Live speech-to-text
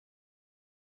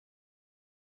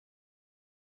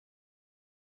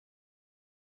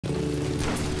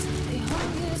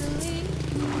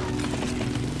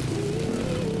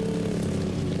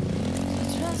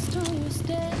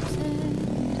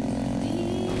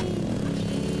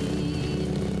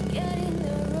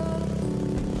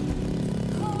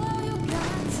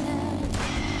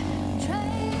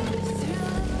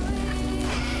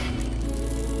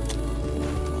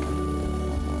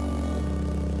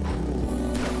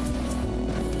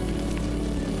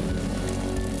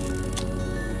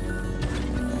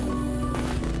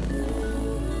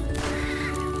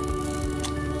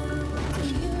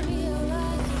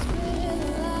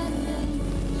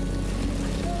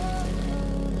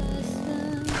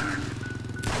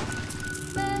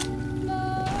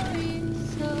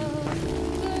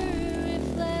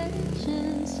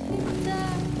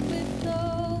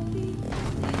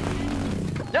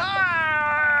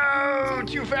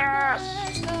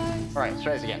Alright, let's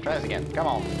try this again. Try this again. Come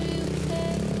on.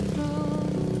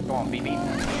 Come on, beep, beep.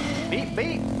 Beep,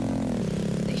 beep.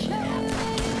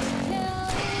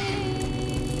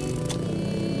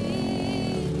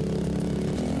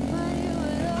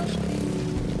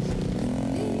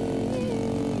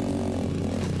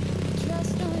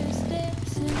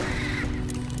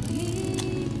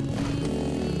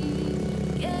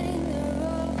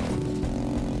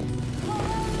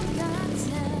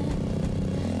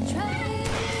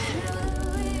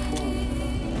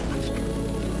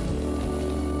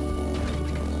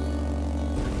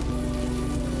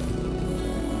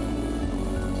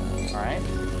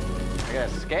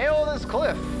 Scale this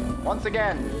cliff once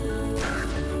again.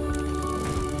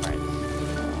 Alright.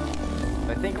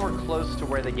 I think we're close to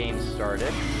where the game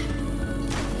started.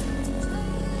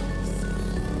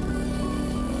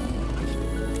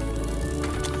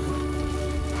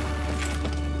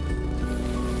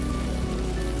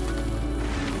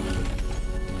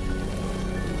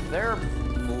 Was there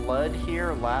blood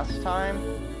here last time?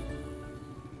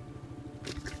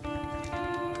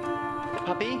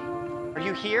 Puppy? Are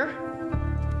you here?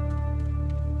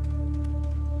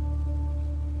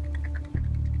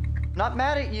 Not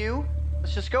mad at you.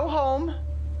 Let's just go home.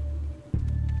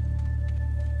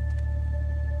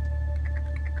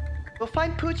 We'll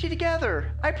find Poochie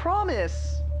together. I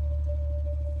promise.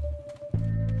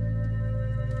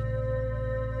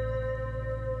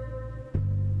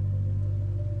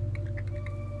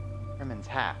 Herman's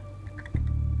hat.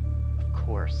 Of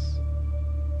course.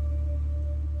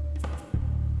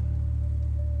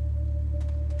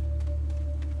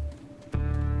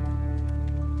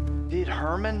 Did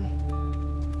Herman?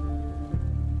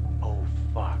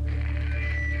 Fuck.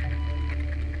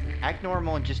 Act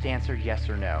normal and just answer yes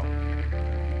or no.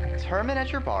 Is Herman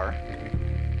at your bar?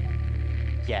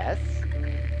 Yes.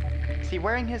 Is he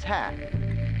wearing his hat?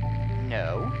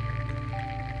 No.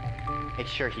 Make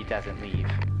sure he doesn't leave.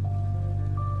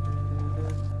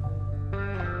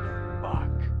 Fuck.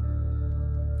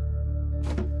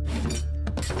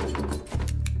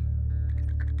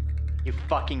 You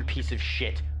fucking piece of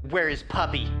shit. Where is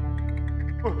Puppy?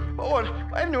 What?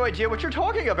 I have no idea what you're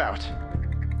talking about.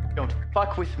 Don't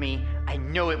fuck with me. I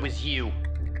know it was you.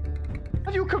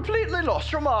 Have you completely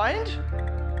lost your mind?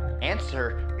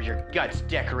 Answer, or your guts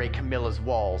decorate Camilla's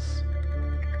walls.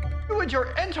 You and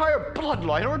your entire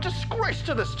bloodline are a disgrace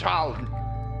to this town.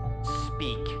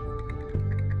 Speak.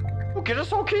 You'll get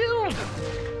us all killed.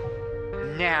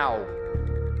 Now.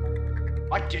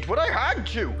 I did what I had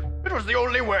to. It was the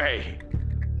only way.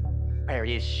 Where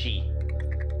is she?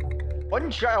 One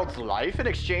child's life in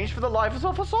exchange for the lives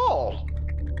of us all.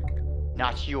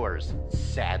 Not yours,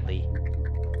 sadly.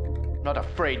 I'm not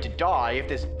afraid to die if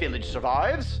this village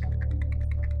survives.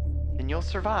 Then you'll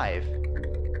survive.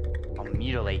 I'll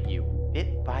mutilate you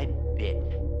bit by bit,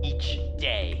 each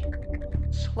day.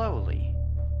 Slowly.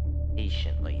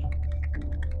 Patiently.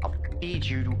 I'll feed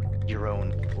you your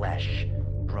own flesh,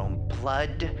 your own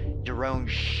blood, your own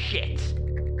shit.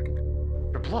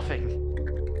 You're bluffing.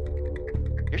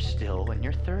 You're still in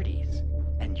your 30s,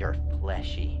 and you're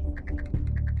fleshy.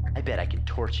 I bet I could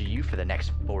torture you for the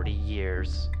next 40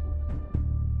 years.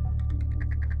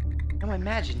 Now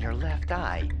imagine your left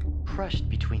eye crushed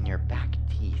between your back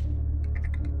teeth.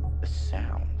 The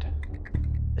sound,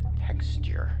 the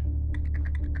texture,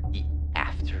 the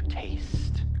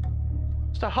aftertaste.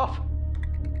 Stop!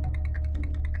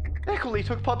 Eckerly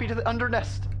took Puppy to the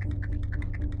undernest.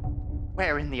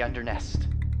 Where in the undernest?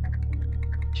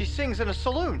 She sings in a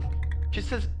saloon. She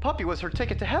says Puppy was her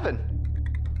ticket to heaven.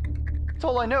 That's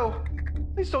all I know.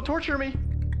 Please don't torture me.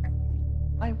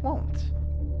 I won't.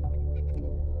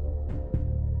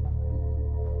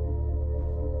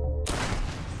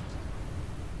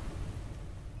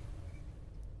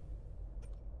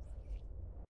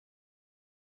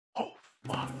 Oh,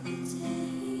 fuck.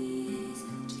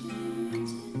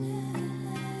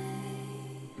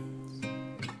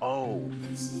 Oh,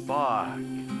 fuck.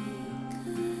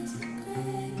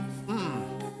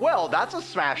 Well, that's a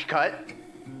smash cut.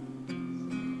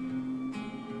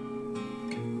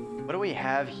 What do we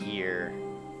have here?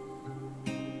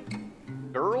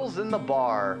 Girls in the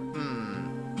bar.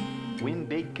 Win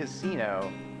big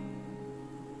casino.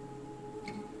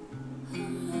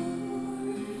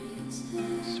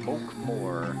 Smoke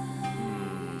more.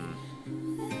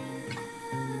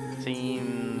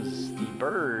 Seems the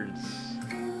birds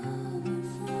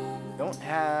don't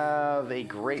have a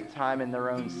great time in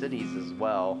their own cities as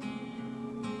well.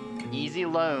 Easy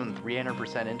loan,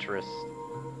 300% interest.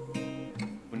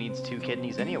 Who needs 2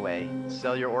 kidneys anyway?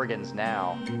 Sell your organs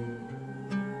now.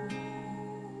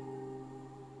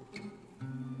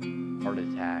 Heart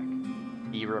attack.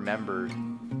 be remembered.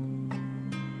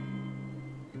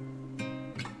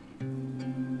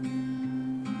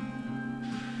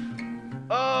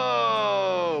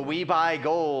 Oh, we buy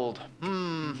gold.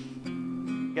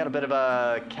 Got a bit of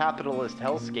a capitalist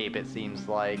hellscape, it seems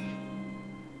like.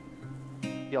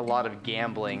 See a lot of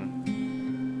gambling.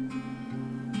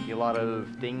 See a lot of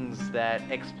things that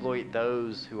exploit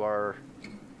those who are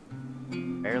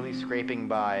barely scraping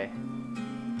by.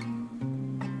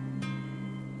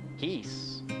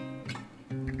 Peace.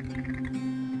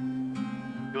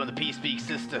 Doing the peace speak,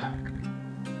 sister.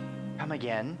 Come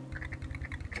again.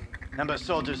 Number of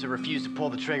soldiers who refuse to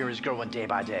pull the trigger is growing day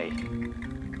by day.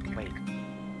 Wait.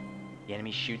 The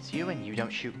enemy shoots you and you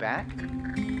don't shoot back?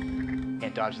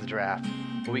 Can't dodge the draft,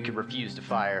 but we could refuse to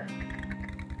fire.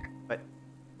 But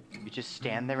you just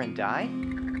stand there and die?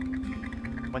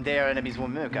 One day our enemies will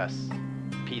mimic us.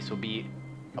 Peace will be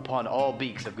upon all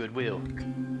beaks of goodwill.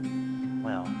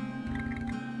 Well,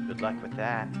 good luck with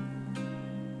that.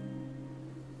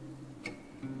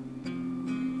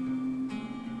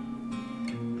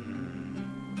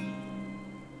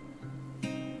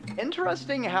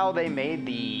 Interesting how they made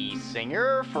the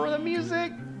singer for the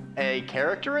music a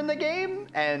character in the game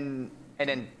and an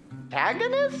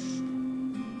antagonist?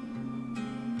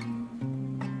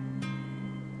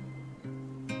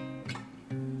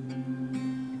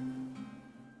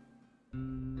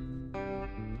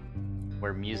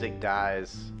 Where music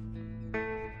dies.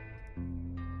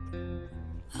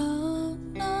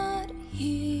 I'm not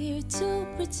here to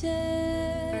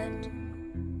pretend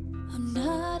I'm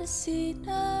not a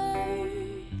sinner,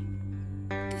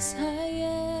 'cause I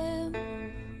am.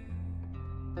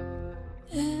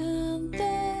 And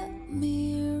the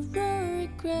mirror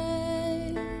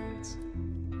regrets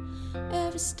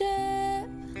every step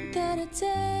that I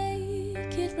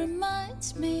take. It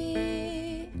reminds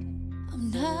me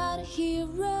I'm not a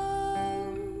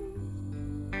hero.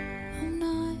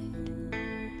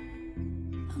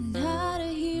 I'm not a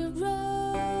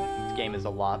hero. This game is a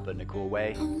lot, but in a cool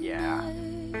way. Yeah.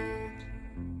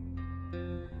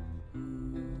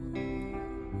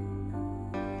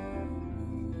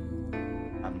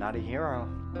 I'm not a hero.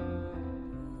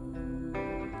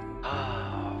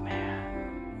 Oh,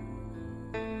 man.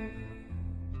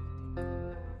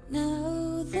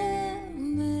 Now the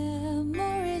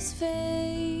memories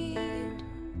fade.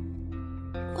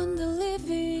 When the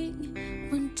living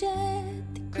were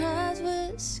dead, the grass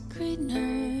was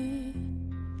greener.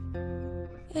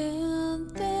 And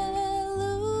the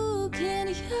look in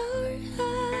your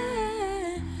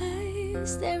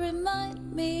eyes, they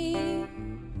remind me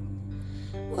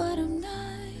what I'm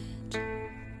not.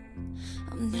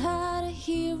 I'm not a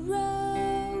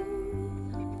hero.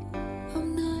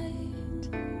 I'm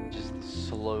not. Just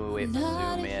slow it,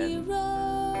 Not zoom a in. hero.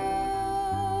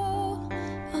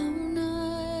 I'm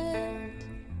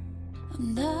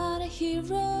not a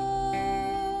hero.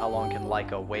 How long can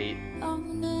Laika wait?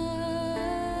 I'm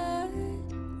not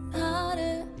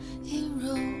a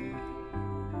hero.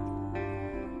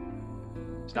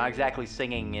 It's not exactly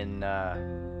singing in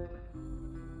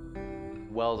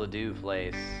well-to-do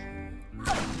place.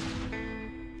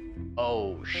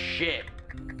 Oh shit!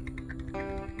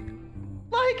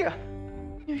 Laika!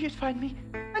 Knew you'd find me.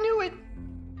 I knew it!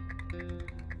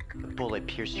 The bullet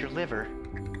pierced your liver.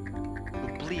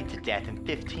 You'll bleed to death in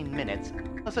 15 minutes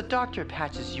unless a doctor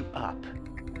patches you up.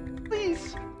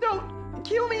 Please, don't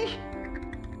kill me!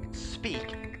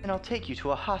 Speak, and I'll take you to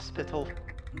a hospital.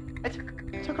 I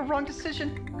took a wrong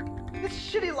decision. This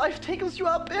shitty life takes you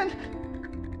up and...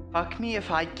 Fuck me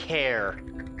if I care.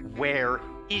 Where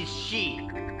is she?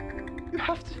 You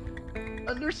have to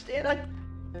understand, I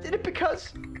did it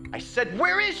because... I said,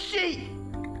 where is she?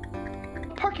 A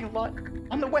parking lot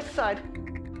on the west side.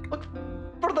 Look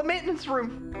for the maintenance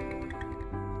room.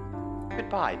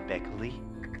 Goodbye, Beckley.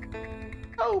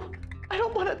 No, I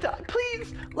don't want to die.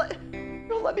 Please,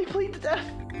 don't let me bleed to death.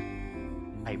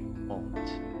 I won't.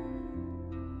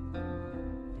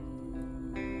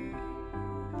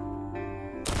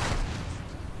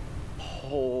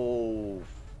 Oh,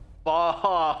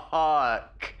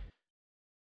 fuck.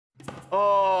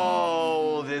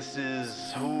 Oh, this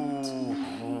is... Ooh.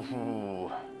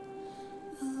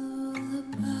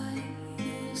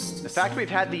 The fact we've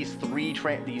had these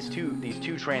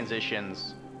two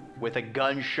transitions with a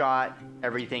gunshot,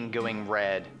 everything going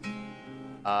red.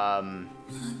 I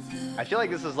feel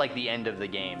like this is like the end of the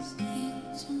game.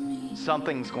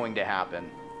 Something's going to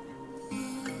happen.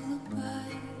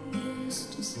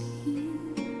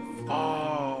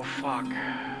 Oh, fuck.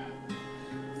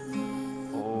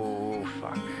 Oh,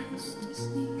 fuck.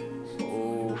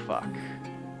 Oh, fuck.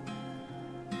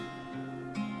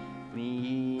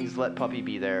 Please. Please let Puppy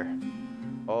be there.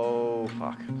 Oh,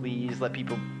 fuck. Please let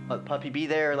Puppy be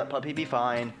there. Let Puppy be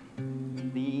fine.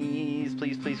 Please,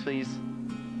 please, please, please.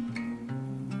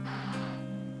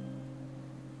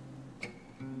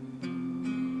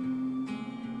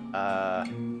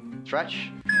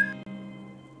 Stretch.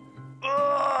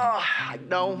 Ugh,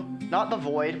 no, not the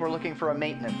void. We're looking for a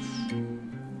maintenance.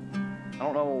 I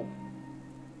don't know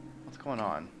what's going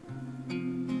on.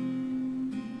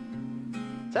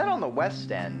 Is that on the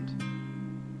west end?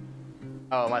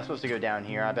 Oh, am I supposed to go down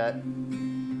here, I bet?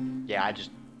 Yeah, I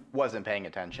just wasn't paying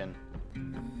attention.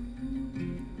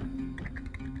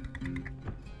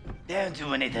 Don't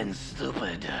do anything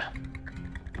stupid.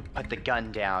 Put the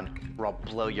gun down, or I'll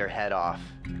blow your head off.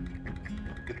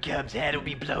 Your cub's head will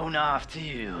be blown off,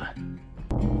 too.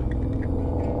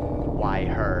 Why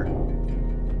her?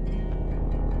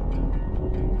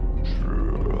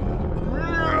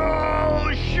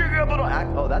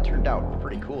 Oh, that turned out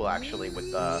pretty cool, actually,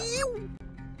 with the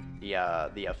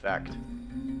effect.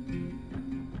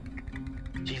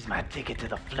 She's my ticket to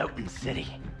the floating city.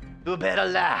 You better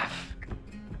laugh.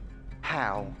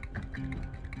 How?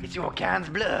 It's your kind's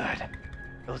blood.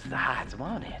 Those hides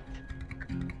want it.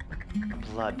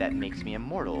 Blood that makes me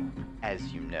immortal,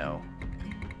 as you know.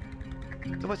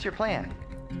 So what's your plan?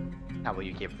 How will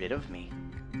you get rid of me?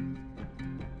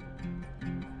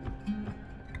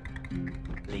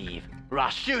 Leave, or I'll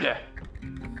shoot her!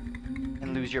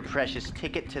 And lose your precious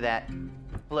ticket to that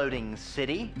floating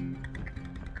city?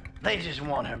 They just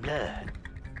want her blood.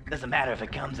 Doesn't matter if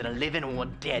it comes in a living or a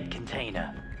dead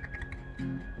container.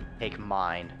 Take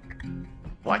mine.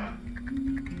 What?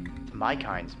 It's my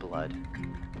kind's blood.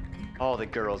 All the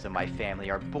girls in my family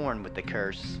are born with the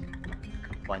curse.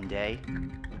 One day,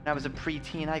 when I was a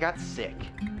preteen, I got sick.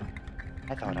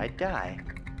 I thought I'd die,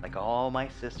 like all my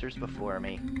sisters before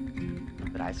me.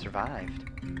 But I survived.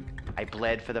 I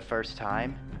bled for the first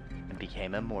time and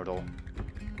became immortal.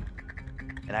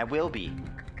 And I will be,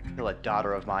 till a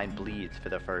daughter of mine bleeds for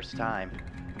the first time.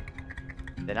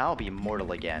 Then I'll be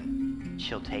immortal again.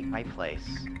 She'll take my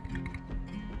place.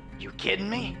 You kidding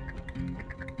me?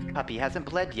 Puppy hasn't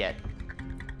bled yet.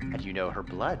 How do you know her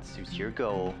blood suits your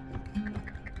goal?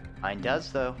 Mine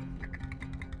does, though.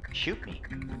 Shoot me.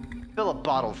 Fill a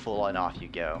bottle full and off you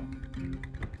go.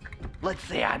 Let's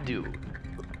say I do.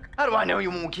 How do I know you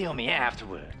won't kill me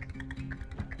afterward?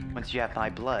 Once you have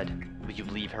my blood, will you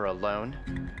leave her alone?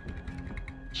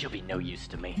 She'll be no use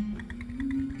to me.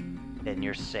 Then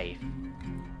you're safe.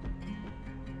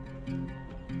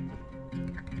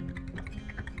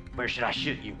 Where should I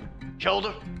shoot you?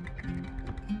 Shoulder?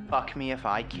 Fuck me if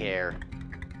I care.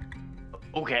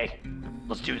 Okay,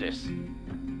 let's do this.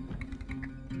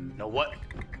 Know what?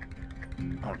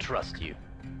 I don't trust you.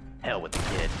 Hell with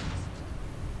the kid.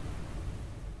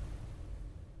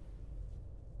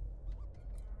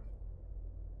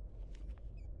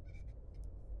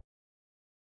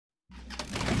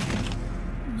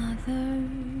 Mother.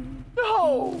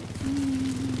 No!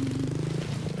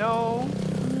 No.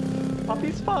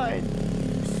 Puppy's fine.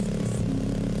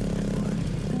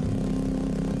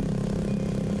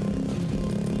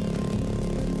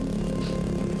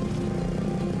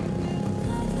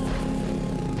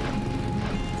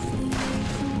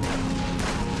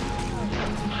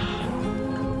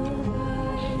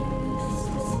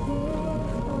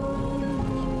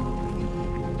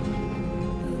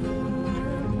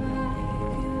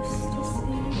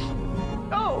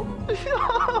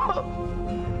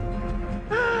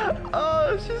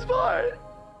 Oh, she's fine.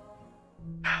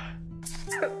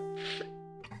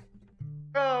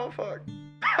 Oh, fuck.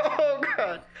 Oh,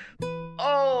 God.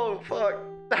 Oh, fuck.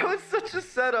 That was such a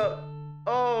setup.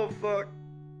 Oh, fuck.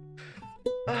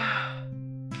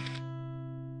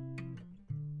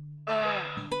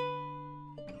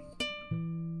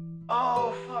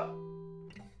 Oh, fuck.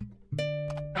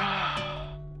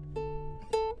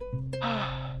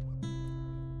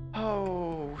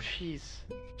 Oh, jeez.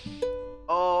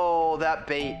 Oh, that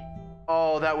bait.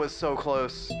 Oh, that was so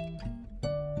close.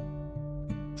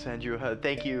 Send you a hug.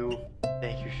 Thank you.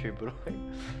 Thank you, Shibuya.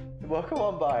 Welcome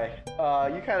on by.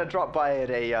 You kind of dropped by at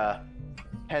a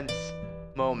tense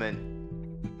moment.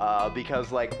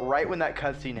 Because like right when that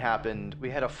cutscene happened, we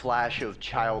had a flash of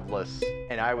childless,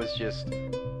 and I was just,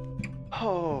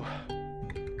 oh.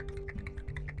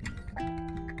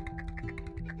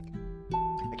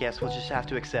 I guess we'll just have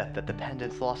to accept that the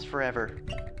pendant's lost forever.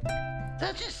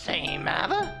 Such a shame,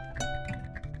 Ava.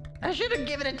 I should have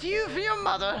given it to you for your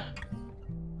mother.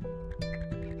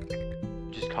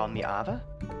 Just called me Ava?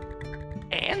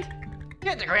 And?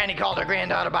 Yet the granny called her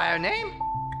granddaughter by her name.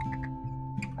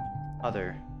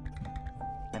 Mother,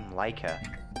 I'm Laika.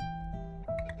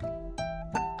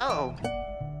 Oh.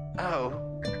 Oh.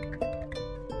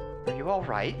 Are you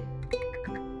alright?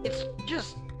 It's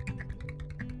just...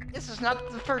 This is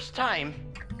not the first time.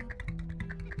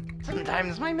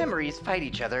 Sometimes my memories fight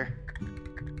each other.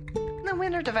 The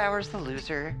winner devours the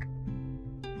loser.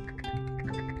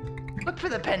 Look for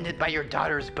the pendant by your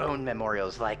daughter's bone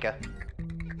memorials, Laika.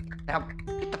 Now,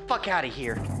 get the fuck out of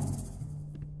here.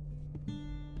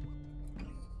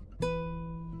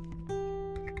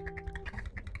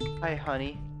 Hi,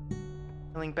 honey.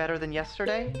 Feeling better than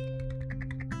yesterday?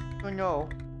 Oh no.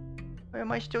 Why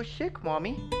am I still sick,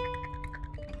 Mommy?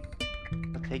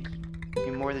 It'll take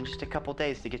you more than just a couple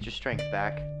days to get your strength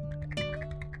back.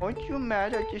 Aren't you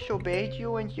mad I disobeyed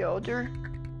you and yelled her?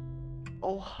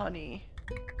 Oh, honey.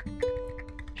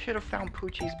 Should have found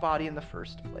Poochie's body in the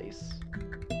first place.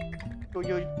 Will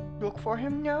you look for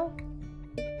him now?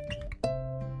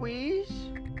 Please?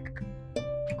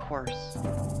 Of course.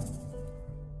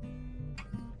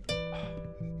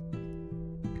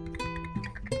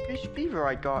 This fever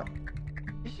I got.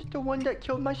 Is it the one that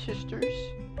killed my sisters?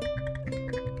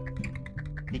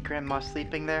 See Grandma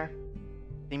sleeping there?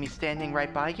 See me standing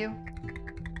right by you?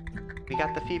 We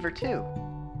got the fever too.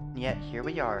 And yet here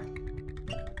we are.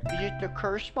 Is it the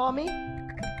curse, Mommy?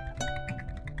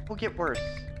 It'll get worse.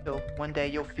 Till one day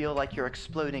you'll feel like you're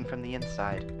exploding from the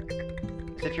inside.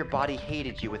 As if your body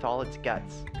hated you with all its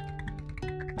guts.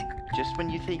 Just when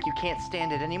you think you can't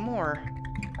stand it anymore,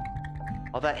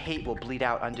 all that hate will bleed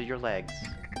out under your legs.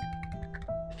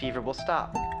 The fever will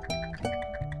stop.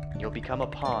 You'll become a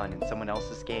pawn in someone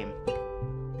else's game.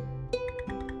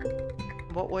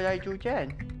 What would I do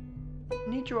then? I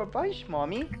need your advice,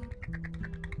 Mommy.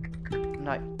 I'm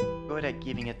not good at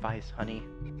giving advice, honey.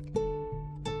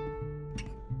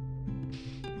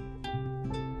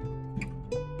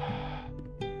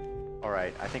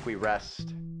 Alright, I think we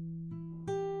rest.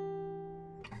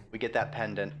 We get that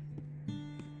pendant.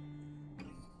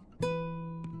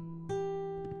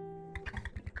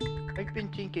 I've been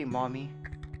thinking, Mommy.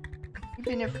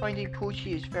 Even if finding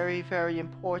Poochie is very, very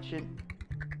important,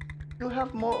 you'll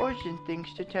have more urgent things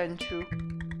to tend to.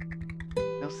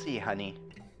 We'll see, honey.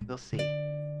 We'll see.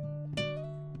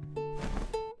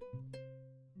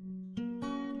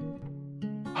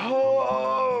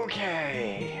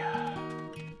 Okay.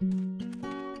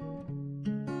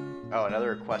 Oh,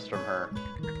 another request from her.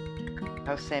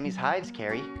 How's Sammy's hives,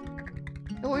 Carrie?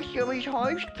 How's Sammy's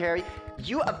hives, Carrie?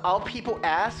 You, of all people,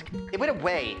 ask? It went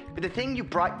away, but the thing you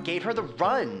brought gave her the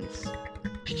runs.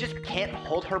 She just can't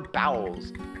hold her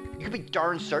bowels. You can be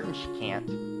darn certain she can't.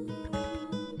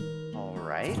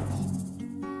 Alright.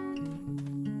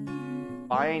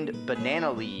 Find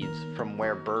banana leaves from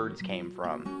where birds came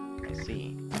from. I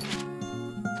see.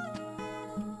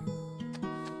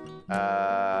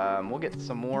 We'll get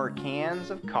some more cans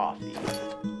of coffee.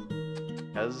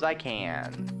 'Cause I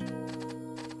can.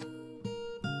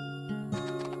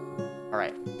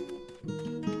 Alright.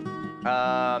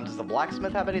 Does the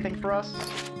blacksmith have anything for us?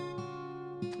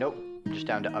 Nope. Just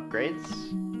down to upgrades.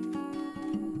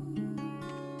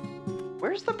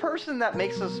 Where's the person that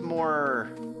makes us more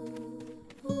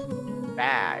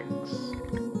bags?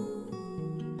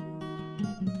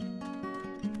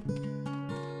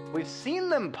 We've seen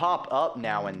them pop up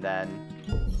now and then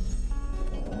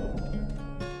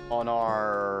on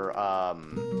our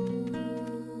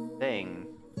thing.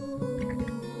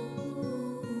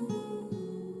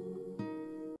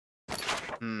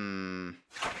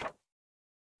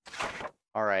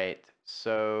 Alright,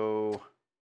 so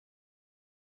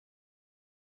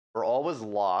we're always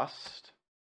lost.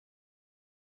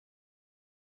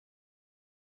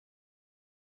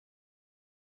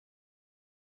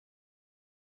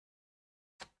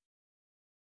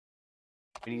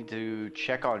 We need to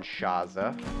check on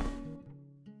Shaza.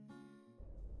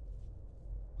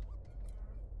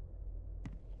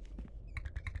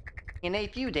 In a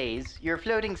few days, your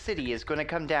floating city is going to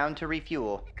come down to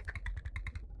refuel.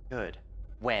 Good.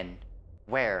 When?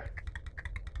 Where?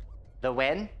 The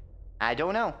when? I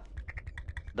don't know.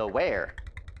 The where?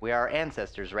 Where our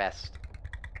ancestors rest.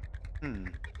 Did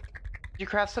you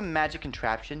craft some magic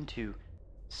contraption to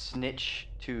snitch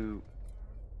to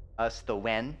us the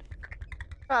when?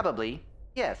 Probably.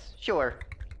 Yes, sure.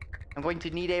 I'm going to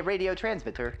need a radio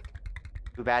transmitter.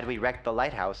 Too bad we wrecked the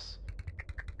lighthouse.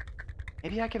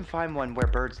 Maybe I can find one where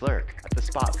birds lurk, at the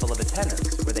spot full of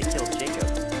antennas where they killed Jacob.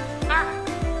 Ah!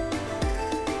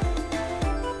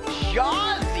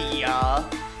 Jazia!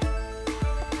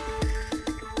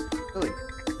 Good.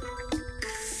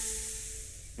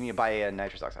 We need to buy a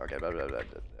nitrous oxide. Okay,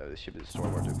 this should be the store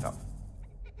where to come.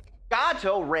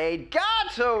 Gato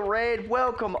Raid,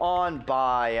 welcome on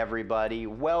by, everybody.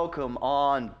 Welcome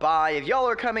on by. If y'all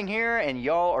are coming here and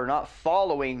y'all are not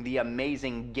following the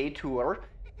amazing VTuber,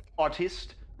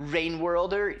 artist,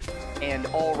 rainworlder, and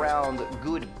all-round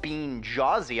good bean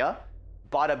Jazia,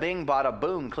 bada bing, bada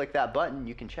boom, click that button.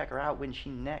 You can check her out when she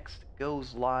next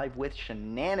goes live with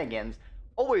shenanigans.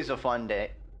 Always a fun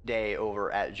day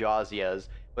over at Jazia's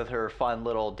with her fun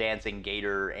little dancing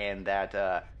gator and that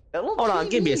little Hold on,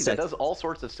 give me a that sec. does all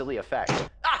sorts of silly effects.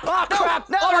 Oh, No, crap!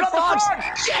 no, Oh, not the frogs!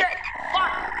 frogs! Shit!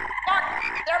 Fuck!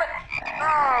 Damn it!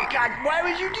 Oh, God, why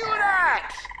would you do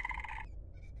that?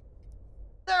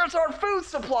 There's our food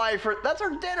supply that's our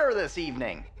dinner this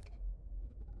evening.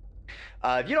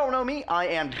 If you don't know me, I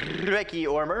am Dreki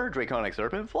Ormer, Draconic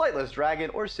Serpent, Flightless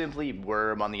Dragon, or simply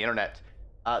Worm on the internet.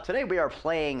 Today we are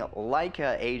playing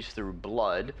Laika Age Through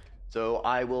Blood, so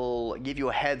I will give you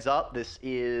a heads up. This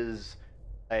is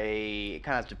it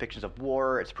kind of has depictions of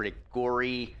war. It's pretty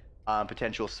gory,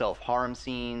 potential self-harm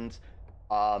scenes.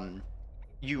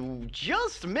 You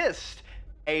just missed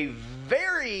a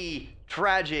very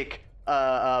tragic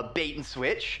bait and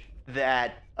switch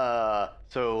that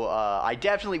I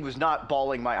definitely was not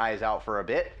bawling my eyes out for a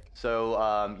bit.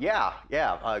 So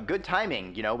good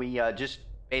timing. You know, we just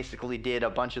basically did a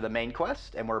bunch of the main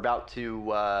quest, and we're about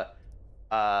to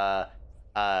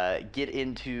get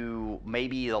into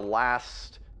maybe the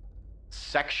last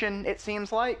section, it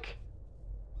seems like.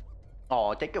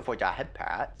 Oh, thank you for your head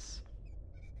pats.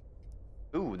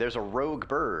 Ooh, there's a rogue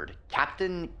bird.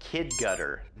 Captain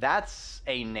Kidgutter. That's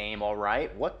a name,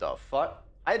 alright. What the fuck?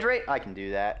 Hydrate? I can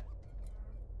do that.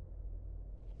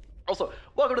 Also,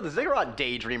 welcome to the Ziggurat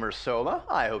Daydreamer Soma.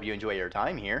 I hope you enjoy your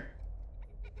time here.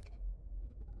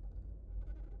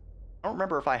 I don't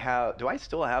remember if I have... Do I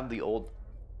still have the old...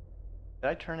 Did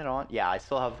I turn it on? Yeah, I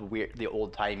still have the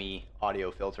old-timey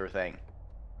audio filter thing.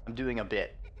 I'm doing a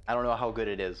bit. I don't know how good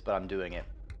it is, but I'm doing it.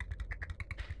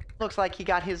 Looks like he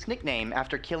got his nickname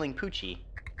after killing Poochie.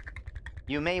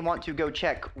 You may want to go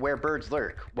check where birds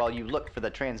lurk while you look for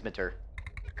the transmitter.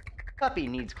 Puppy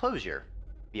needs closure.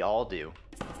 We all do.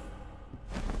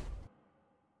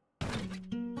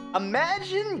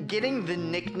 Imagine getting the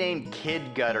nickname Kid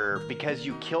Gutter because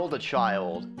you killed a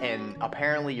child, and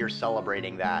apparently you're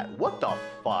celebrating that. What the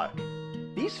fuck?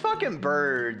 These fucking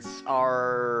birds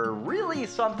are really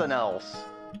something else.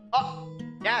 Oh,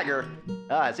 Dagger.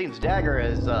 It seems Dagger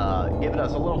has given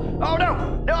us a little... Oh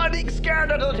no! No, I'm being scared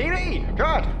into the TV!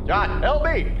 John, help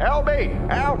me! Help me!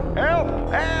 Help! Help!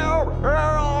 Help!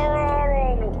 Help!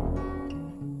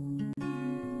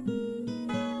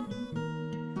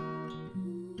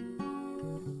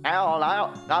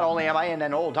 Now, not only am I in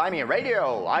an old-timey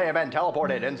radio, I have been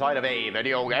teleported inside of a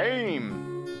video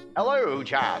game. Hello,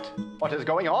 chat. What is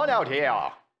going on out here?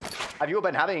 Have you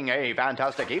been having a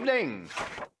fantastic evening?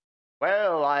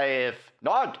 Well, if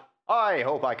not, I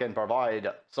hope I can provide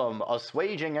some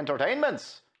assuaging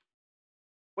entertainments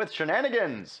with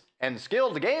shenanigans and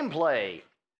skilled gameplay.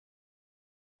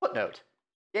 Footnote: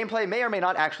 gameplay may or may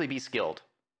not actually be skilled.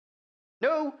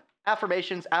 No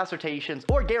affirmations, assertions,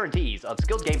 or guarantees of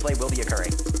skilled gameplay will be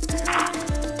occurring.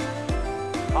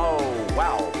 Oh,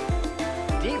 wow.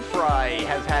 Deep Fry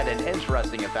has had an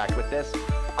interesting effect with this.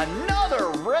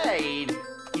 Another raid!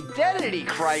 Identity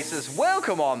Crisis,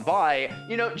 welcome on by.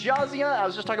 You know, Jazia, I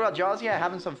was just talking about Jazia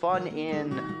having some fun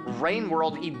in Rain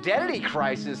World. Identity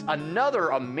Crisis, another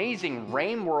amazing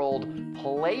Rain World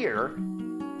player.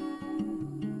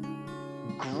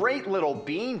 Great little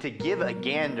bean to give a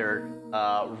gander.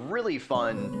 Really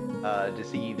fun to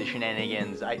see the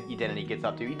shenanigans Identity gets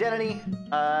up to. Identity,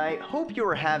 I hope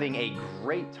you're having a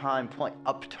great time playing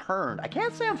Upturned. I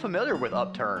can't say I'm familiar with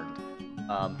Upturned.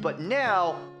 But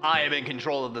now I am in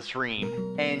control of the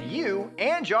stream, and you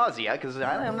and Jazia, because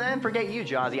I didn't forget you,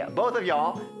 Jazia, both of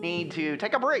y'all need to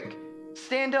take a break.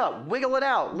 Stand up, wiggle it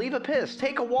out, leave a piss,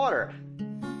 take a water.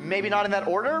 Maybe not in that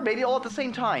order, maybe all at the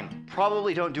same time.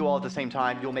 Probably don't do all at the same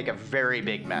time, you'll make a very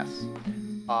big mess.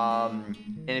 And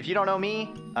if you don't know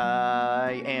me,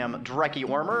 I am Dreki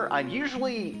Ormer. I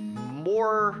usually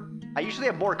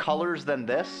have more colors than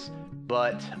this,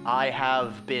 but I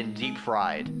have been deep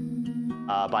fried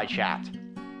by chat.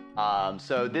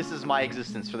 So this is my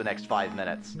existence for the next 5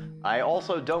 minutes. I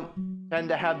also don't tend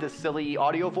to have this silly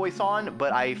audio voice on,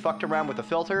 but I fucked around with the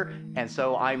filter, and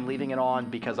so I'm leaving it on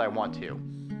because I want to.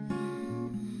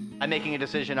 I'm making a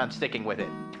decision, I'm sticking with it.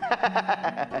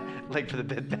 Like for the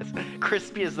best.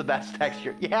 Crispy is the best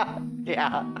texture. Yeah.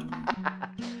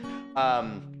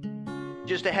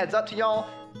 Just a heads up to y'all,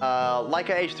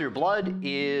 Laika Age Through Blood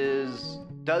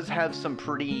does have some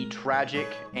pretty tragic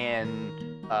and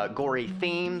gory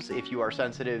themes if you are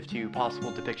sensitive to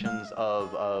possible depictions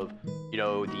of you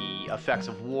know, the effects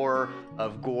of war,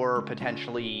 of gore,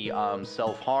 potentially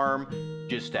self-harm.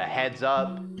 Just a heads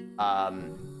up.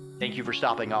 Thank you for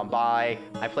stopping on by.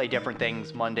 I play different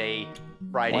things Monday,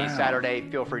 Friday, Saturday.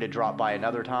 Feel free to drop by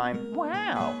another time.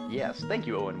 Wow. Yes. Thank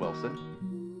you, Owen Wilson.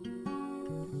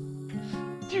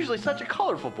 It's usually such a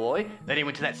colorful boy. Then he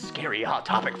went to that scary Hot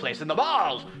Topic place in the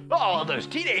malls. All those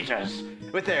teenagers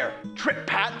with their trip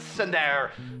pants and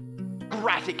their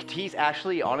graphic tees.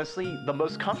 Actually, honestly, the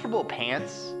most comfortable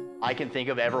pants I can think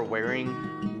of ever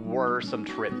wearing were some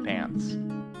trip pants.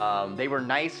 They were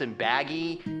nice and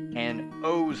baggy and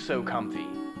oh so comfy.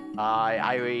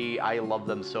 I love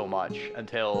them so much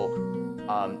until,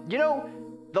 you know,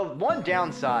 the one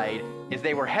downside is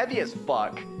they were heavy as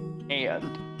fuck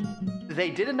and they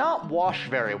did not wash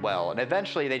very well, and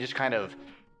eventually they just kind of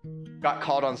got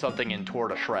caught on something and tore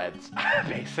to shreds,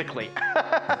 basically.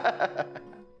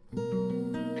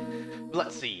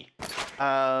 Let's see.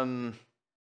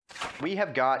 We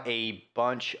have got a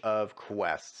bunch of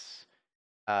quests.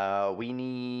 We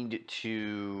need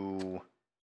to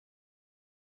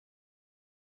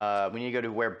go to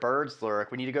where birds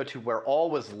lurk. We need to go to where all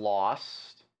was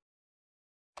lost.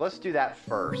 Let's do that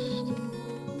first.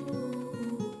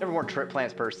 Never worn trip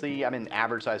plants personally. I'm an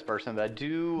average sized person, but I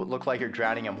do look like you're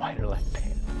drowning in white or left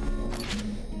pants.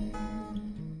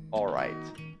 Alright.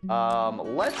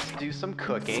 Let's do some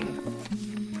cooking.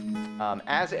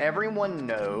 As everyone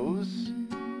knows,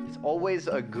 it's always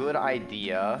a good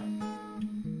idea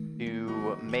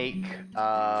to make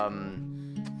a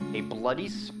bloody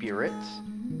spirit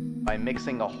by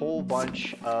mixing a whole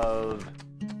bunch of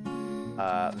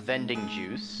vending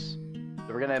juice. So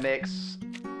we're gonna mix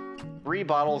 3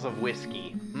 bottles of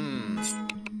whiskey.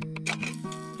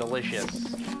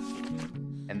 Delicious.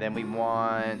 And then we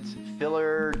want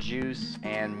filler, juice,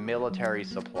 and military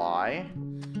supply.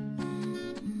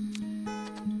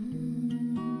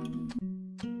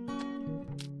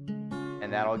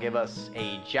 And that'll give us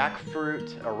a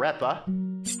jackfruit arepa.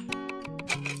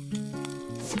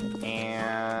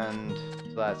 And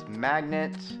so that's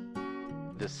magnet,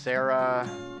 Viscera.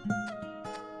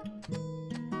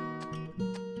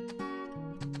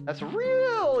 That's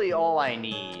really all I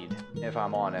need, if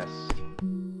I'm honest.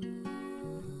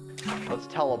 Let's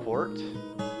teleport.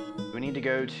 We need to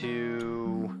go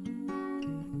to...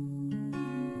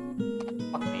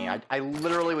 Fuck me, I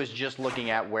literally was just looking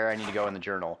at where I need to go in the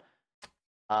journal.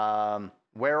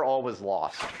 Where all was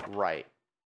lost. Right.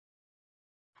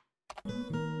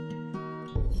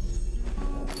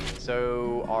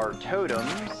 So, our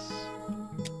totems...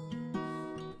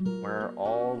 Where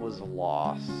all was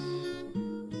lost...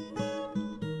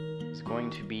 is going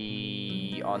to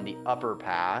be on the upper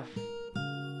path.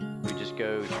 We just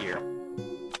go here.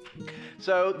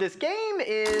 So, this game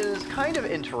is kind of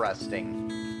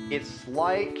interesting. It's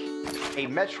like a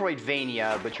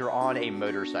Metroidvania, but you're on a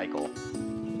motorcycle.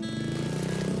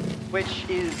 Which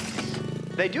is...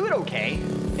 They do it okay.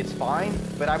 It's fine.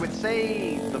 But I would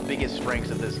say the biggest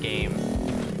strengths of this game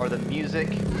are the music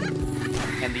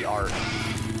and the art.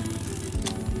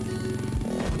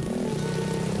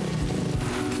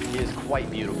 It is quite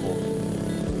beautiful.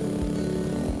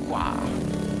 Wow.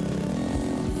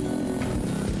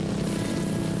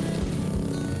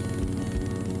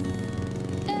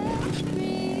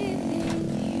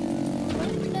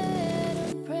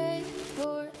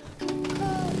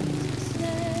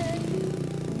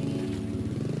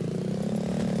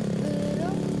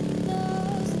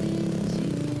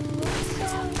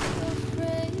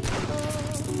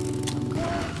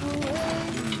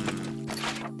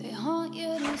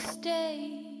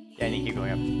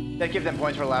 That give them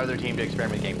points for allowing their team to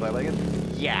experiment with gameplay like it.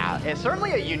 Yeah, it's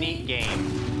certainly a unique game.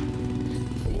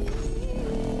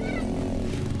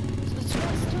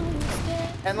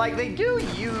 And like they do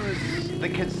use the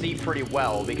conceit pretty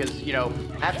well because, you know,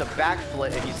 at the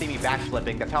backflip, if you see me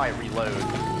backflipping, that's how I reload.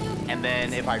 And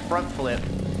then if I front flip,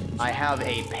 I have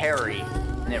a parry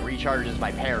and it recharges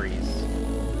my parries.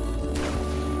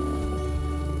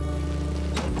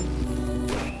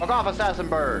 Fuck off, assassin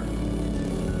bird.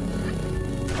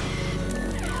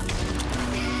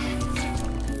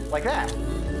 Like that.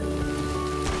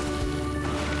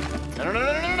 No, no, no,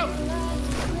 no, no, no, no.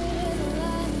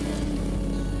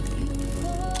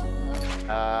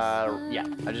 Yeah,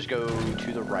 I just go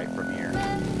to the right from here.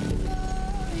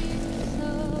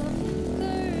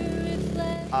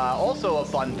 Also a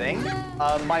fun thing,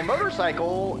 my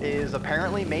motorcycle is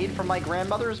apparently made from my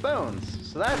grandmother's bones,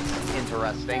 so that's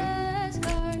interesting.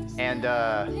 And,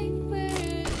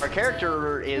 Our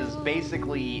character is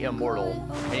basically immortal.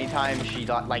 Anytime she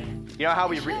thought, like, you know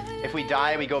how if we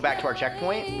die, we go back to our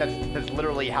checkpoint? That's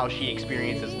literally how she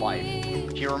experiences life.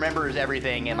 She remembers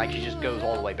everything and like she just goes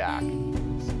all the way back.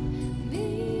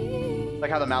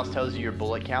 Like how the mouse tells you your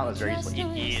bullet count is very easily.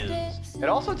 It is. It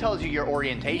also tells you your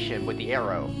orientation with the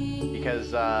arrow. Because,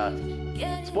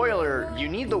 spoiler, you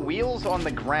need the wheels on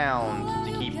the ground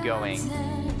to keep going.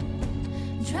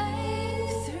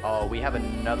 Oh, we have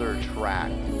another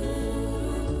track.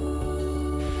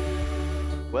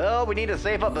 Well, we need to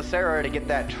save up the Sarah to get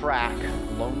that track.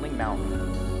 Lonely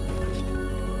Mountain.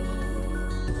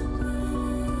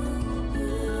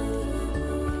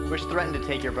 Bush threatened to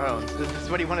take your bones. Is this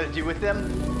what he wanted to do with them?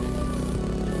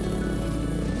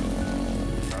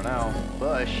 I don't know.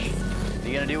 Bush, what are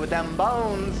you gonna do with them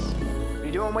bones? What are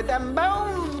you doing with them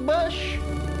bones, Bush?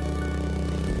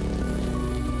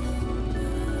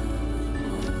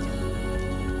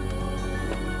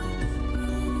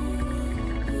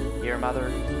 Here, Mother.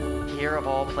 Here of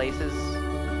all places.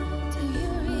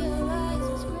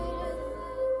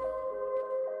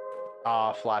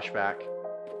 Ah, flashback.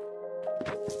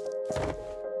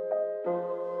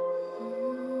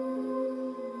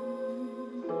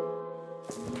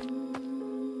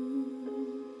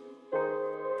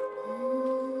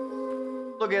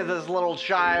 Look at this little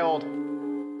child.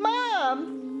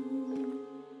 Mom!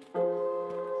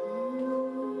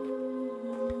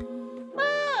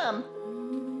 Mom!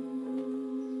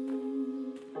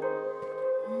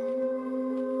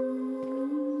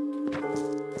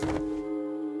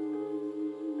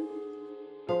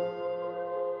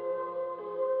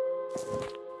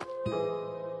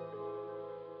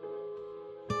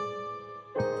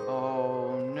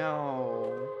 Oh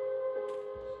no.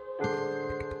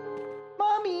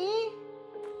 Mommy?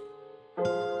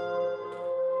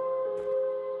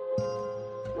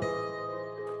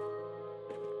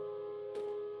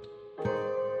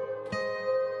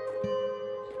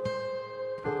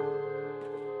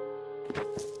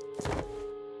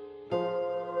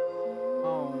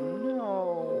 Oh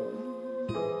no.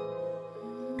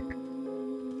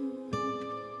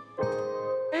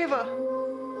 Ava!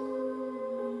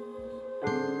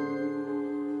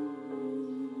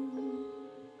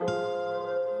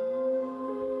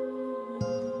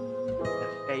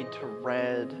 Fade to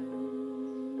red.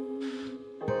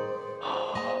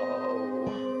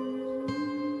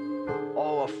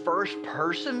 Oh, a first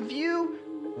person view?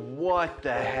 What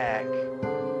the heck?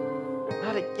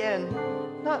 Not again.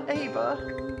 Not Ava.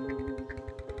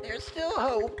 There's still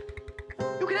hope.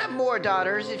 You can have more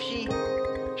daughters if she...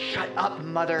 Shut up,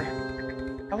 Mother.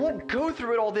 I won't go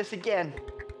through it all this again.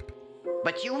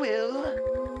 But you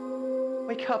will.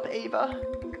 Wake up, Ava.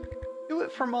 Do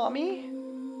it for Mommy.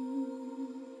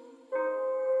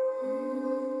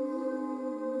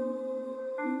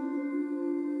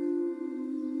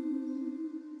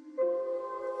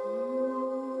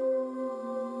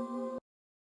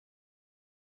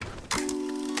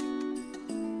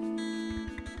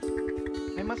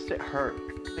 Why must it hurt?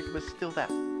 Like it was still that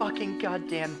fucking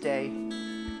goddamn day.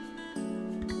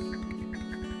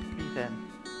 Breathe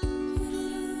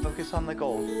in. Focus on the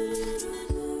goal.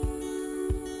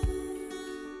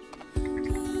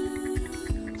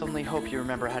 Let's only hope you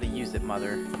remember how to use it,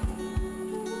 Mother.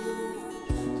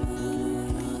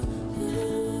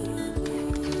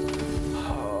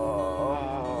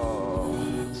 Oh.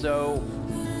 So,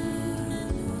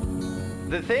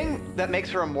 the thing that makes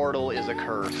her immortal is a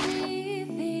curse.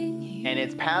 And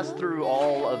it's passed through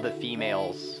all of the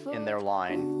females in their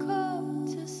line.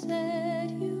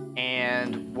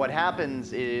 And what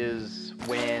happens is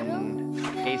when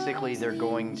basically they're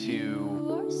going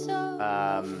to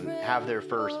have their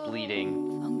first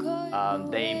bleeding,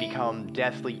 they become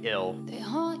deathly ill.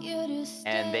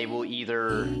 And they will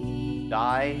either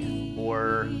die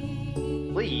or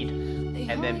bleed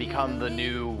and then become the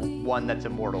new one that's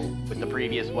immortal, with the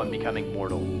previous one becoming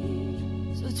mortal.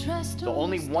 So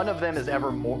only one of them is ever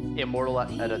immortal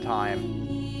at a time.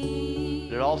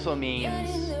 But it also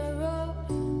means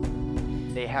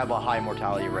they have a high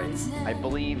mortality rate. I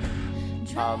believe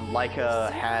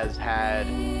Laika has had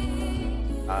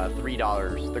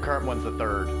 $3. The current one's the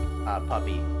third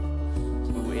puppy,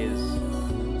 who is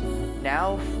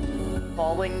now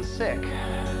falling sick.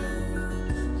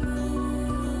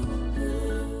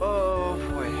 Oh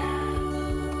boy.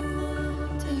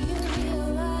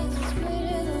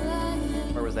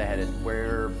 Where was I headed?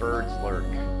 Where birds lurk.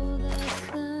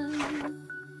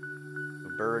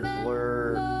 Birds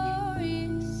lurk.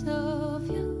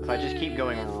 If I just keep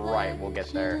going right, we'll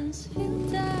get there.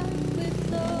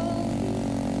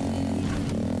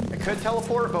 I could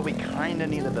teleport, but we kinda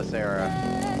needed the Sarah.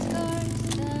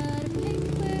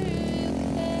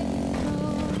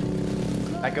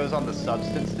 That goes on the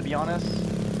substance, to be honest.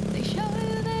 They show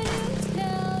you that it's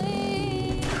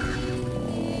telling.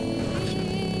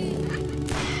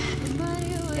 Remind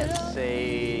you it Can't all.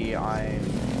 say I'm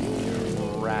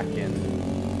Draken.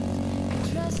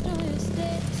 Trust on your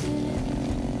steps.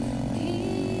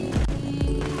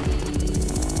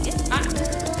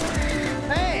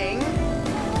 Bang!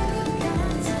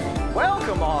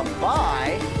 Welcome on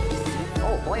by.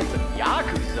 Oh, playing some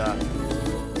Yakuza.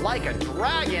 Like a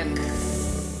dragon.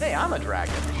 Hey, I'm a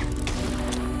dragon.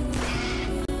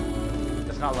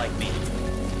 That's not like me.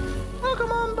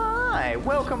 Welcome on by.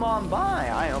 Welcome on by.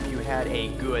 I hope you had a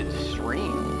good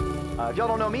stream. If y'all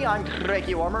don't know me, I'm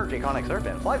Dreki Armor, Draconic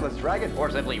Serpent, Flightless Dragon, or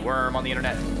simply Worm on the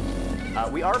internet.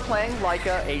 We are playing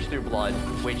Laika Age Through Blood,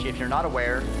 which, if you're not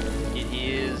aware, it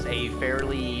is a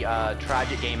fairly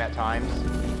tragic game at times.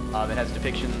 It has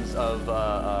depictions of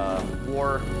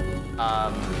war,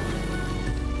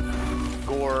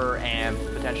 gore, and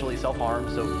potentially self-harm.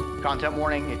 So, content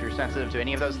warning if you're sensitive to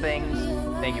any of those things.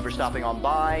 Thank you for stopping on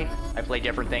by. I play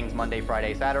different things Monday,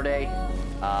 Friday, Saturday.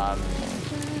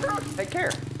 Take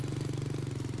care.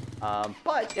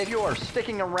 But if you are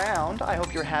sticking around, I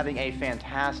hope you're having a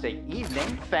fantastic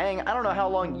evening. Fang, I don't know how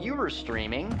long you were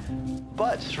streaming,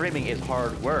 but streaming is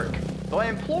hard work. So I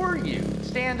implore you,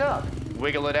 stand up,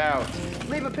 wiggle it out,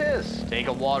 leave a piss, take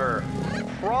a water,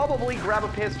 probably grab a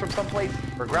piss from someplace,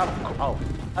 or grab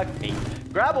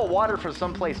a water from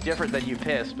someplace different than you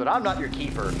pissed, but I'm not your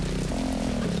keeper.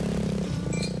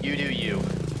 You do you.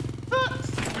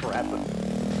 Crap.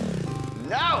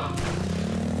 No!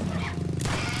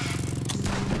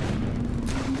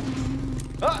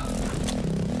 Ah!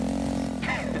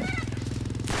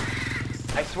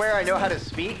 I swear I know how to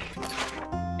speak,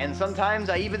 and sometimes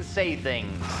I even say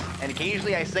things. And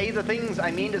occasionally I say the things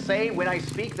I mean to say when I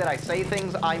speak that I say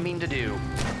things I mean to do.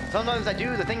 Sometimes I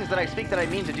do the things that I speak that I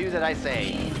mean to do that I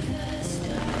say.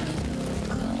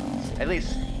 At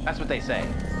least, that's what they say.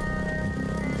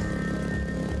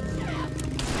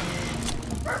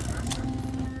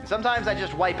 Sometimes I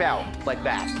just wipe out, like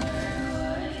that.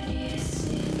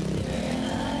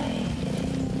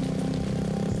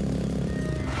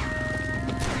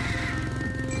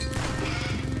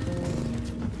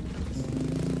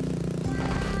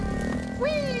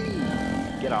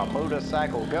 Get our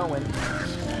motorcycle going.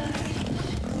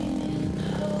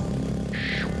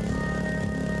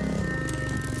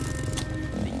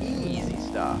 The easy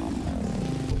stuff.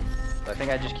 So I think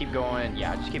I just keep going.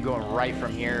 Yeah, I just keep going right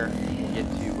from here. We'll get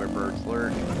to where birds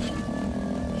lurk.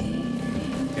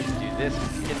 Get to do this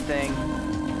good thing.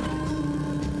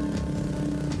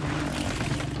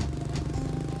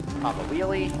 Pop a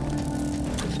wheelie.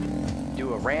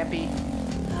 Do a rampy.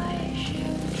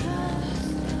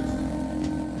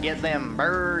 Get them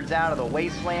birds out of the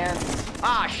wasteland.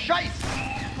 Ah, shite!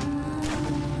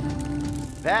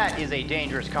 That is a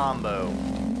dangerous combo.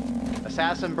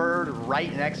 Assassin bird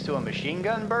right next to a machine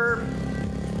gun bird.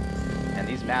 And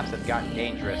these maps have gotten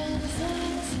dangerous.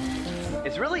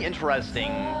 It's really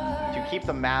interesting to keep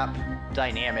the map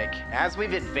dynamic. As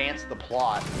we've advanced the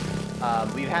plot,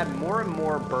 we've had more and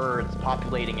more birds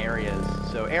populating areas.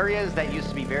 So areas that used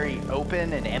to be very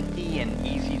open and empty and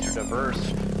easy to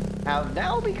traverse have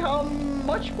now become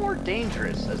much more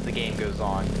dangerous as the game goes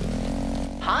on.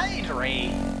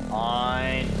 Hydrate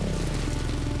on.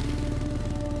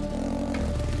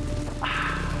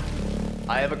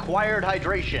 I have acquired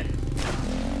hydration.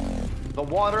 The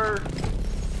water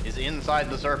is inside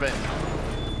the Serpent.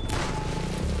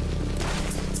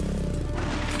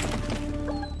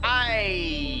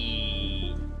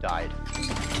 I died.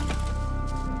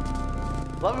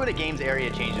 Love when a game's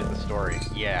area changes the story.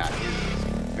 Yeah, it is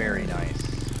very nice.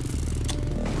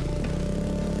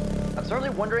 I'm certainly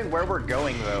wondering where we're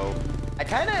going, though. I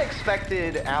kind of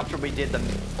expected after we did the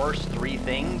first 3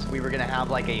 things, we were going to have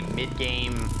like a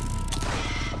mid-game,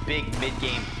 a big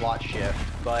mid-game plot shift,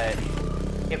 but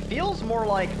it feels more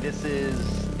like this is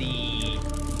the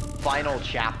final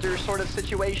chapter sort of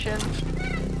situation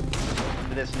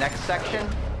for this next section,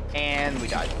 and we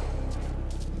died.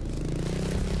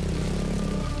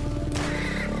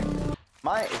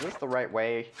 Is this the right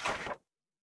way?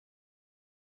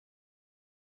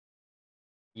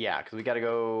 Yeah, because we gotta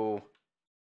go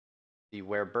see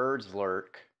where birds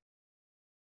lurk.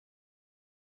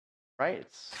 Right?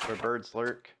 It's where birds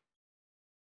lurk.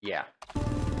 Yeah.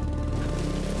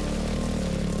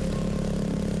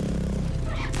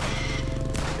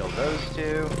 Kill those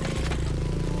 2.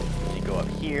 You go up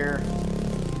here.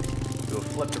 Do a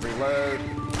flip to reload.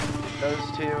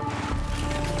 Those 2.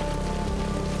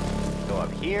 Go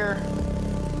up here,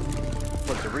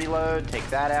 flip to reload, take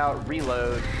that out,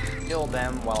 reload, kill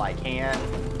them while I can.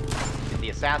 the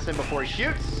assassin before he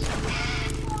shoots.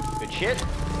 Good shit.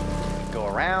 Go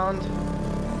around.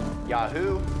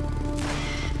 Yahoo.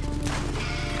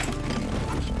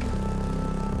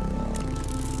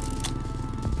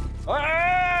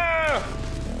 Ah!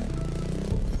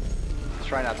 Let's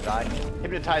try not to die.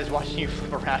 Hypnotized watching you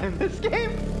flip around in this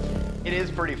game. It is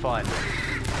pretty fun.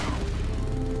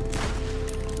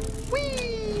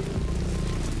 Whee!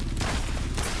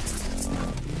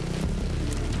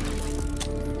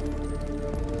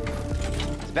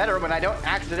 It's better when I don't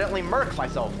accidentally murk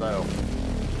myself, though.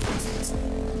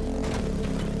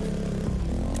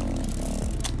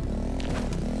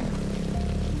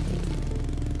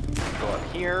 Go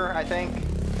up here, I think.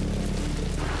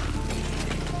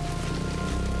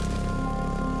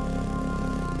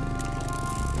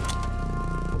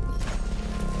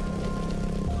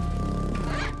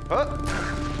 Oh.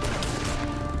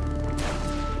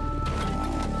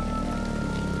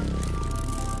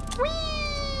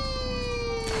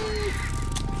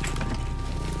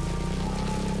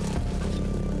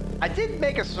 I did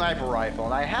make a sniper rifle,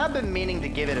 and I have been meaning to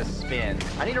give it a spin.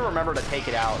 I need to remember to take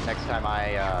it out next time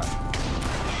I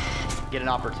get an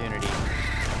opportunity.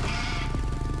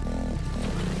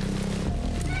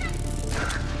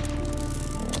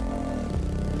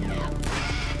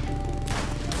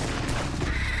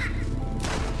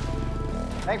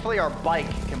 Thankfully, our bike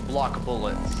can block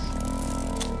bullets.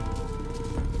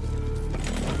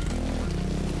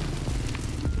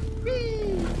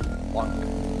 Whee! Plonk.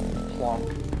 Plonk.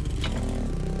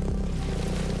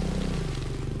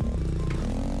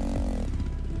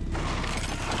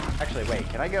 Actually, wait,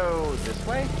 can I go this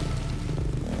way?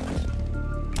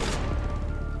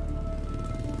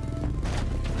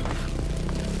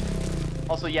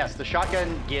 Also, yes, the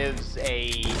shotgun gives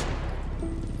a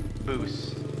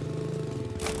boost.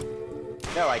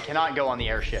 No, I cannot go on the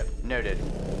airship. Noted.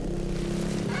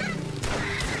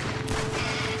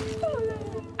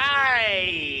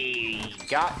 I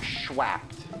got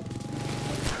schwacked.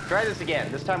 Try this again,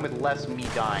 this time with less me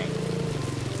dying.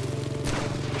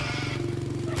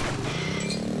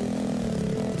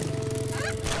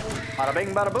 Bada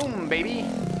bing, bada boom, baby.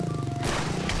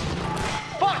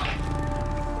 Fuck!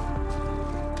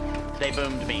 They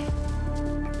boomed me.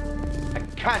 I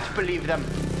can't believe them.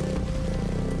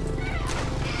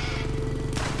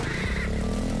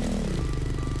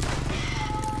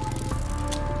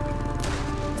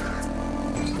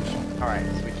 Alright,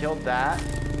 so we killed that.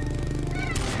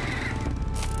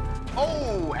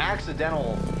 Oh,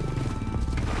 accidental.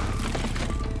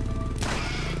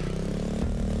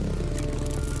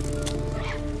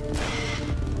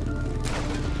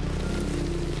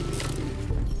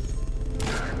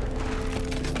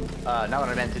 Not what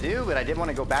I meant to do, but I did want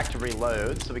to go back to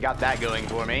reload, so we got that going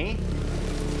for me.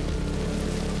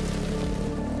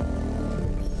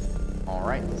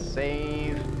 Alright,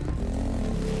 save.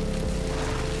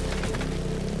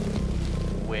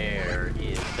 Where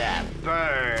is that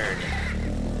bird?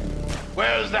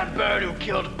 Where's that bird who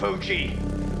killed Poochie?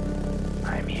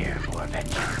 I'm here for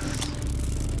vengeance.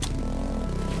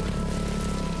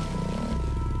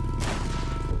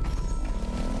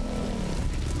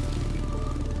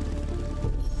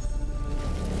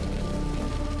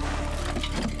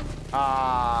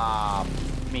 Ah,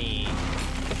 me.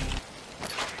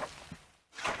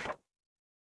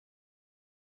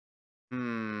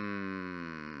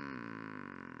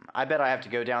 I bet I have to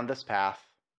go down this path.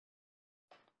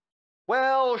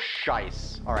 Well,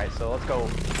 shice. Alright, so let's go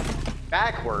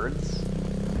backwards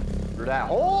through that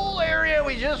whole area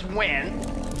we just went.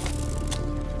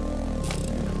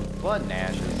 Blood and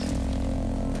ashes.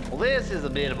 Well, this is a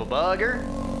bit of a bugger.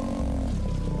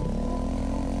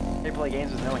 They play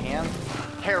games with no hands.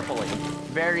 Carefully.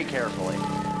 Very carefully.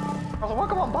 Also,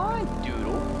 welcome on by,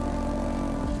 Doodle.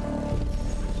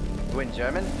 You in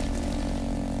German?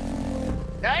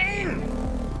 Nein!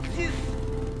 This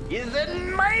is a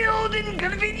mild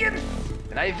inconvenience,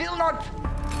 and I will not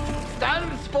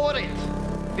stand for it,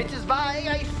 which is why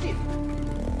I sit.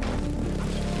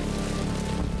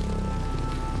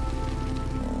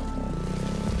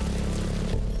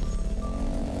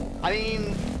 I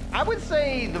mean, I would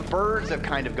say the birds have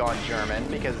kind of gone German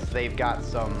because they've got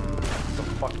some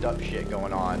fucked up shit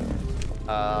going on.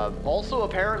 Also,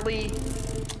 apparently,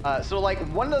 so like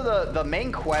one of the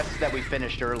main quests that we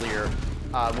finished earlier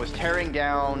was tearing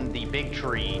down the big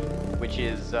tree, which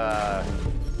is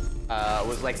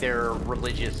was like their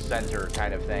religious center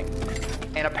kind of thing.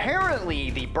 And apparently,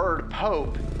 the bird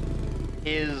Pope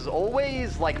is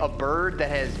always like a bird that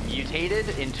has mutated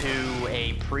into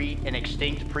an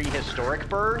extinct prehistoric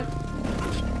bird.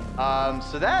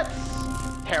 So that's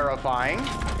terrifying.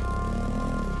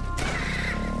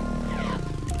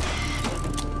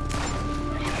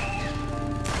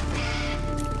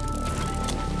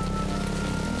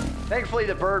 Thankfully,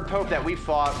 the bird pope that we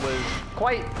fought was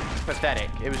quite pathetic.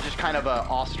 It was just kind of a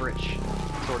ostrich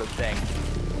sort of thing.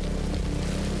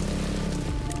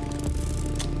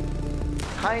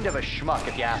 Kind of a schmuck,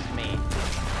 if you ask me.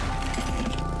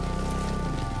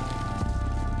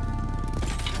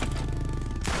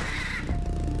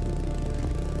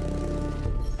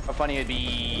 How funny it'd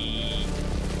be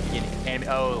in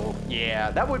oh,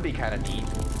 yeah, that would be kind of neat.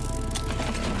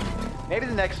 Maybe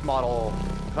the next model,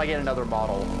 if I get another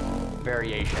model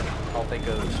variation, I'll think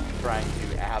of trying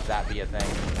to have that be a thing.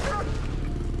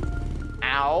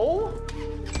 Ow!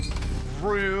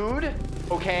 Rude.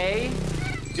 Okay.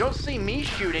 You don't see me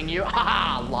shooting you.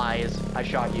 Haha! Lies. I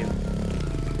shot you.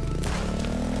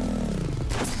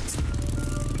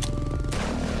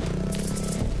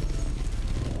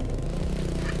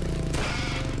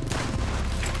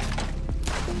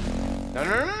 No,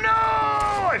 no, no!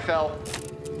 I fell.